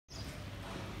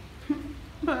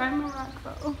Bye,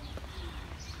 Morocco.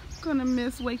 Gonna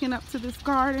miss waking up to this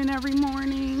garden every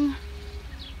morning.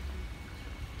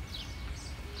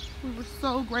 We were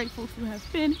so grateful to have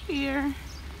been here.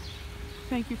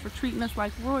 Thank you for treating us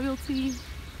like royalty.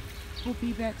 We'll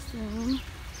be back soon.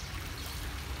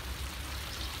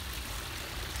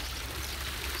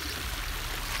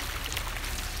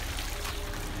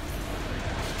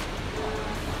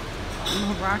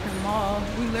 Moroccan Mall.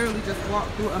 We literally just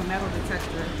walked through a metal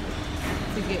detector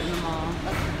to get in the mall.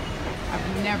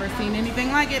 I've never seen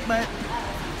anything like it, but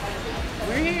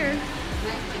we're here.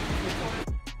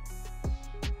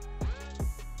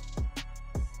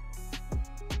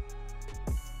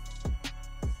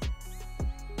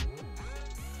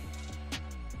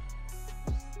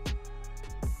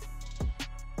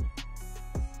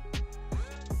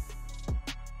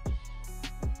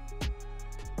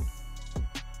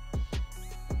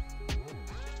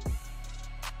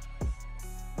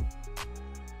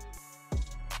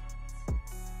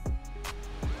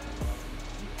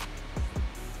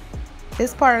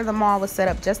 This part of the mall was set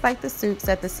up just like the souks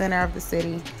at the center of the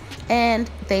city, and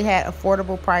they had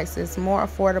affordable prices, more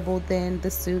affordable than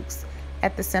the souks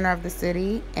at the center of the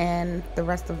city and the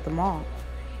rest of the mall.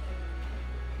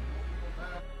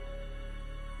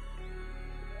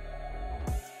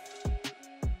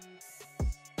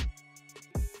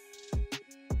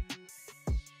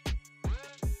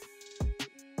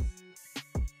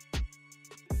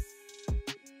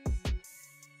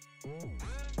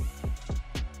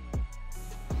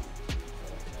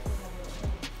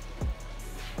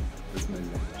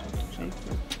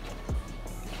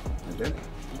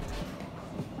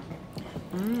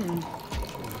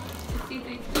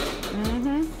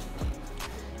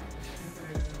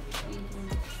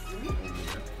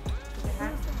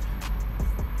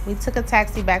 We took a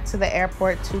taxi back to the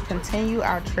airport to continue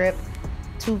our trip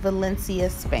to Valencia,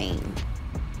 Spain.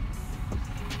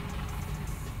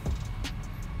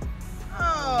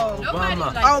 Oh,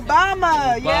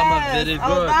 Obama, yes, very good.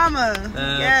 Obama,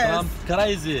 yes. Trump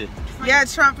crazy. Yeah,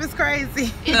 Trump is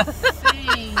crazy.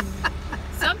 Insane.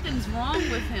 Something's wrong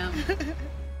with him.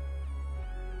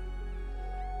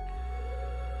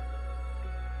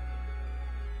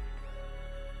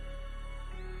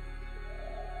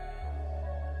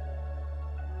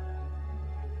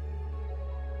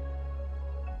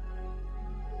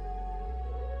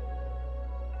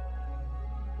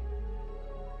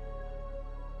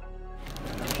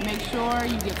 Make sure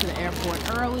you get to the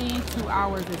airport early. 2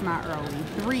 hours is not early.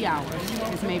 3 hours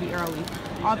is maybe early.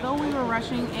 Although we were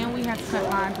rushing and we had to cut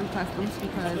line through customs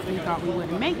because we thought we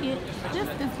wouldn't make it, this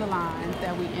is the line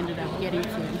that we ended up getting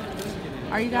to.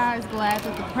 Are you guys glad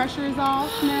that the pressure is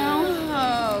off now?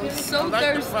 Oh, so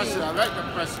thirsty. I like the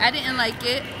pressure. I didn't like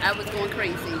it. I was going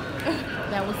crazy.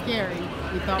 That was scary.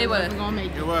 We thought we wasn't going to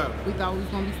make it. It was. We thought we was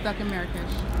going to be stuck in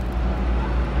Marrakesh.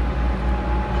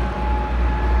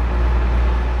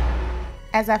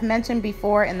 As I've mentioned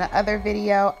before in the other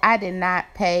video, I did not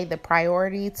pay the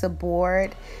priority to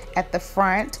board at the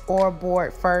front or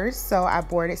board first, so I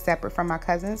boarded separate from my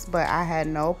cousins, but I had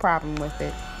no problem with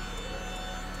it.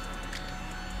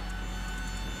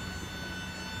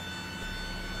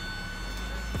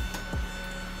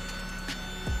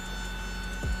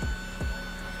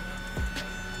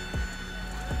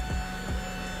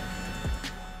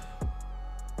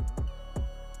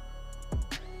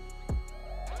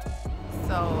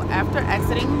 So after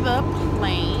exiting the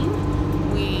plane,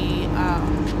 we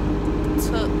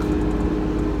took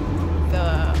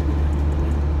the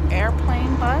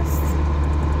airplane bus,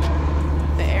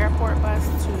 the airport bus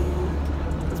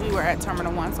because we were at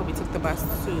Terminal 1, so we took the bus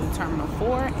to Terminal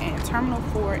 4, and Terminal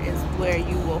 4 is where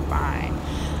you will find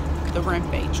the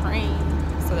Renfe train,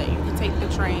 so that you can take the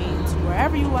train to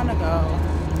wherever you want to go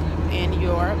in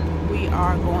Europe. We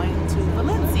are going to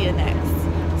Valencia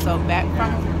next, so back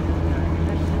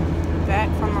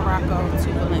from Morocco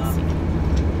to Valencia.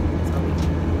 So we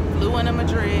flew into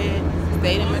Madrid,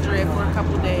 stayed in Madrid for a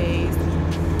couple days,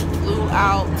 flew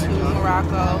out to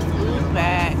Morocco, flew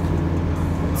back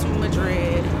to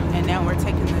Madrid, and now we're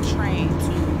taking the train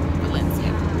to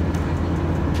Valencia.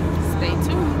 Stay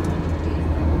tuned.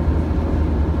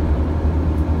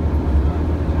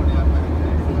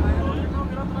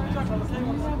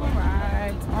 We have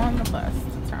arrived on the bus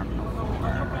to Terminal 4.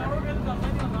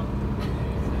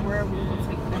 Where we will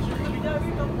take the train.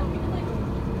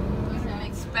 I'm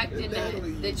expecting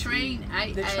the train.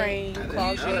 The train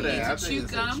calls you to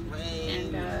come,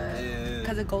 and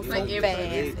because it goes so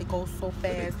fast. It goes so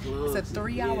fast. It's a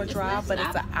 3-hour drive, but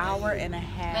it's an hour and a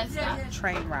half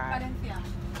train ride.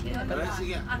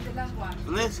 Valencia.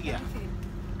 Valencia.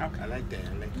 Okay. I like that.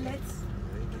 I like that.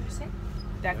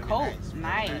 That coat,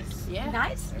 nice. Yeah.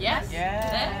 Nice? Yes.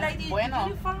 Yeah. Lady, Bueno.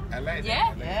 uniform? I like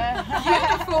Yeah. that.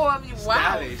 Yeah. Uniform.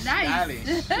 Wow. Stylish, Nice.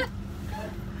 stylish.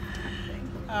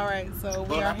 All right, so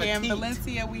we are here in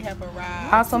Valencia. We have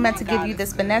arrived. Also meant to give you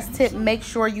this finesse tip. Make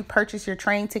sure you purchase your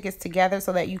train tickets together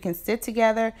so that you can sit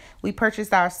together. We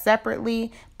purchased ours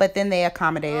separately, but then they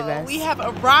accommodated us. We have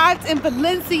arrived in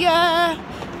Valencia.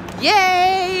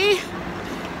 Yay!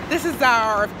 This is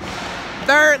our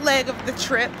third leg of the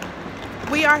trip.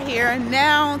 We are here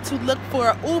now to look for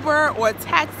an Uber or a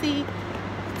taxi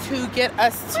to get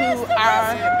us to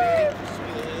our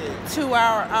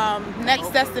next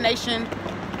destination.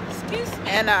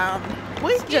 And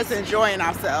we just enjoying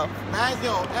ourselves.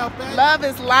 Love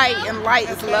is light and light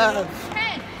is love.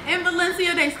 In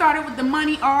Valencia, they started with the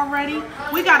money already.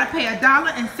 We gotta pay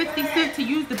 $1.60 to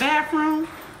use the bathroom.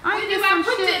 I get some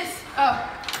shit. Oh.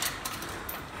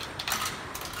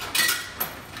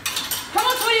 Come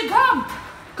on, till you come.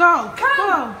 Go.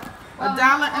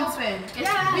 Open.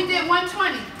 Yeah. We did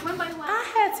 120. One by one. I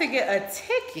had to get a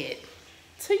ticket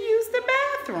to use the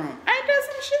bathroom. Ain't that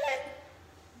some shit?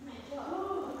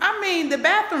 I mean, the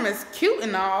bathroom is cute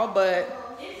and all,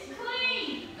 but It's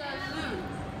clean.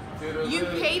 You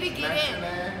pay to get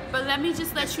in, but let me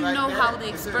just let you know how the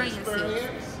experience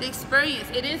is. The experience,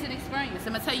 it is an experience.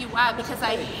 I'm gonna tell you why. Because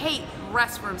I hate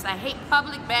restrooms. I hate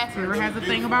public bathrooms. Sarah has a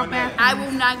thing about bathrooms. I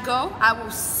will not go. I will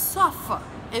suffer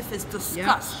if it's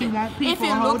disgusting. she won't pee If for a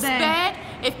it whole looks day. bad,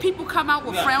 if people come out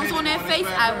with frowns on their face,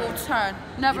 I will turn.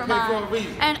 Never mind.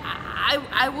 And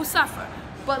I will suffer.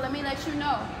 But let me let you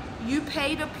know. You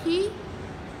pay to pee,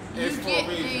 you get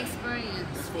the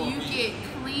experience. You get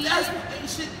clean. That's what they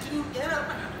should do. Get up.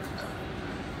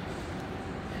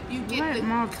 You get Let the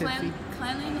Mom tipsy.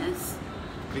 cleanliness.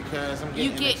 Because I'm You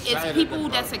getting get excited it's people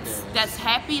about that's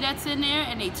happy that's in there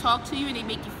and they talk to you and they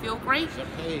make you feel great.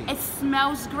 okay. It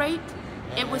smells great.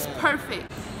 It was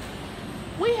perfect.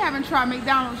 We haven't tried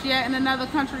McDonald's yet in another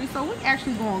country, so we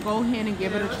actually gonna go ahead and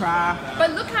give it a try.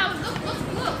 But look how it looks.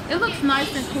 Look. It looks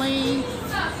nice and clean.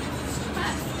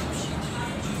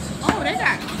 Oh, they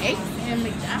got cakes in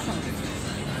McDonald's.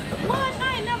 What?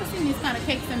 I ain't never seen these kind of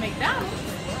cakes in McDonald's.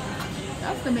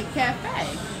 That's the McCafe.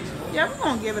 Yeah, we're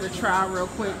gonna give it a try real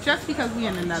quick, just because we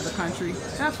in another country.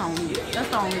 That's the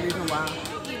only reason why.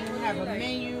 We have a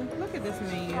menu. Look at this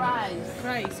menu.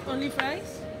 Fries. Only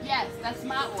fries? Yes, that's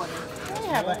my order. We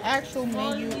have an actual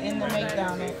menu in the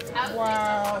McDonald's.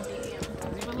 Wow.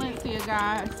 Valencia,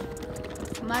 guys.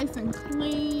 Nice and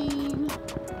clean.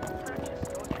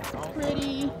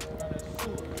 Pretty.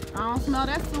 I don't smell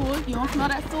that sewage. You don't smell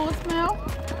that sewage smell?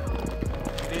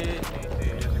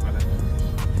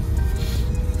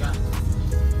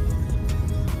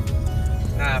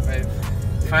 Nah,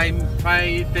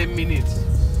 10 minutes.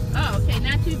 Oh, okay,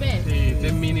 not too bad.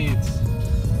 10 minutes.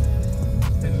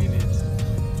 10 minutes.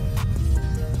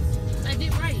 I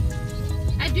did right.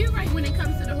 I do right when it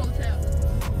comes to the hotel.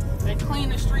 They clean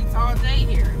the streets all day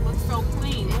here. It looks so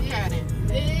clean. Look at it.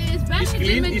 It's better It's than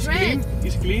clean, Madrid. it's clean,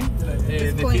 it's clean.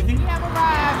 The clean. city. We have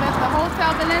arrived at the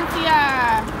Hotel Valencia,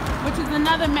 which is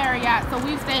another Marriott. So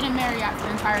we've stayed in Marriott the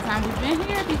entire time we've been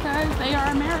here because they are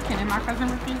American, and my cousin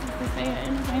refuses to stay at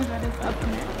anything that is up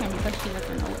American because she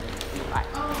doesn't know what it's like.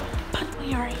 But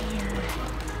we are here.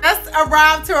 Just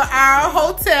arrived to our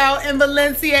hotel in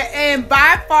Valencia, and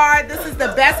by far this is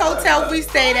the best hotel we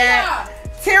stayed at.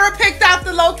 Tara picked out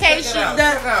the location.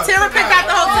 Tara picked out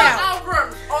the hotel.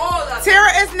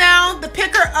 Tara is now the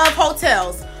picker of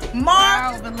hotels.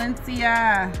 Wow,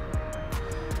 Valencia.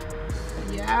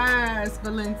 Yes,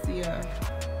 Valencia.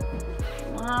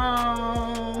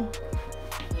 Wow.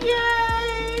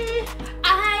 Yay.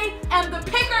 I am the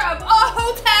picker of all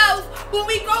hotels when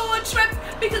we go on trips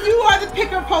because You are the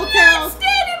picker of hotels.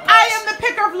 I am the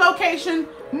picker of location.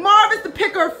 Marv is the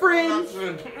picker of friends.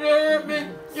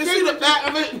 You see the back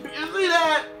of it? You see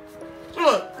that?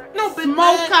 Look, no big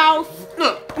Smokehouse.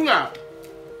 Look, look.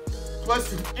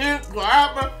 What's in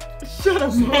guava? Shut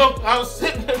up, Smokehouse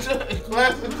signature and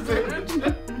classic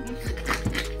signature.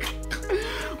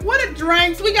 What a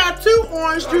drinks. We got 2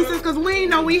 orange juices because we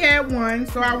didn't know we had one.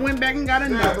 So I went back and got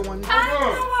another one. Check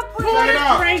it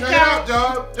out. Drink Check it out. out,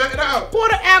 y'all. Check it out. Pour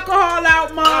the alcohol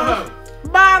out, Mom.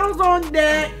 Bottles on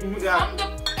deck.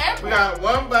 We got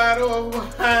 1 bottle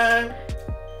of wine.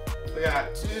 We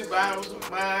got 2 bottles of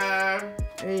wine.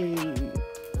 Hey.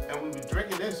 And we been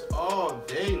drinking this all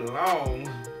day long.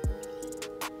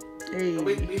 Hey.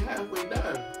 We halfway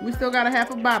done. We still got a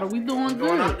half a bottle. We doing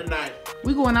Going out good. tonight.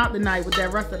 We going out tonight with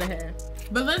that rest of the half.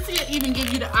 Valencia even give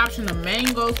you the option of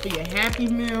mangoes for your Happy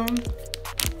Meal.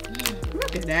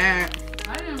 Look at that.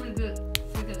 I didn't really good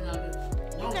chicken nuggets.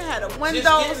 You can have the Just windows.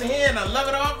 getting here and I love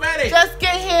it already. Just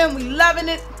get in, we loving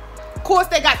it. Of course,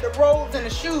 they got the robes and the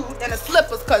shoes and the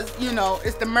slippers because, you know,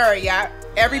 it's the Marriott.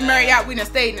 Every Marriott we done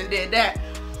stayed and did that.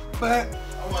 But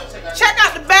check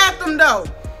out the bathroom, though.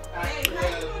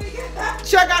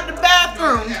 Check out the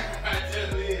bathroom.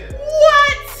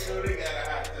 What?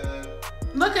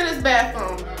 Look at this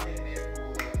bathroom.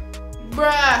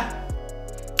 Bruh.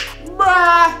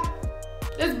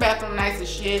 This bathroom nice as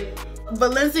shit.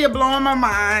 Valencia blowing my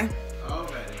mind.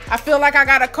 I feel like I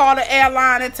gotta call the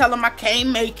airline and tell them I can't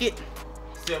make it.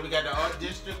 So we got the art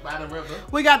district by the river.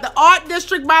 We got the art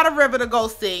district by the river to go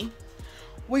see.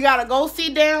 We gotta go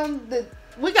see down the.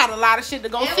 We got a lot of shit to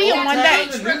go see in one day.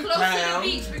 We're close to the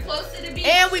beach. We're close to the beach.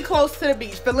 And we close to the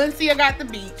beach. Valencia got the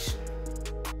beach.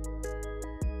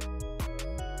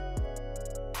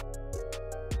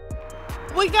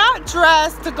 We got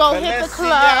dressed to go hit the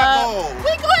club.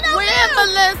 We're in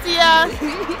Valencia.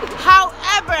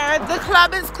 However, the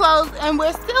club is closed and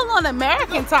we're still on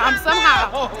American time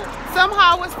somehow.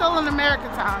 Somehow we're still on American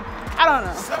time. I don't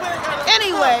know.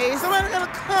 Anyways. Somebody got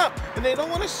a cup and they don't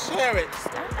want to share it.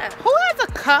 Who has a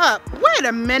cup? Wait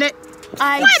a minute.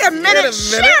 Wait a minute.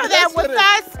 Share that with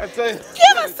us.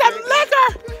 Give us some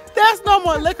liquor. There's no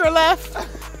more liquor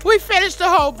left. We finished the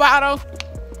whole bottle.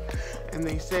 And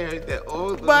they say that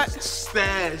all the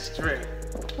stash drink.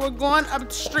 We're going up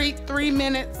the street 3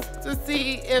 minutes to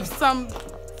see if some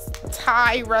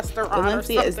Thai restaurant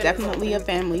Valencia is definitely a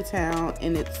family town,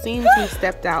 and it seems we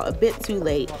stepped out a bit too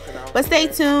late. But stay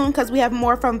tuned because we have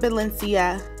more from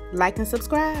Valencia. Like and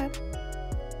subscribe.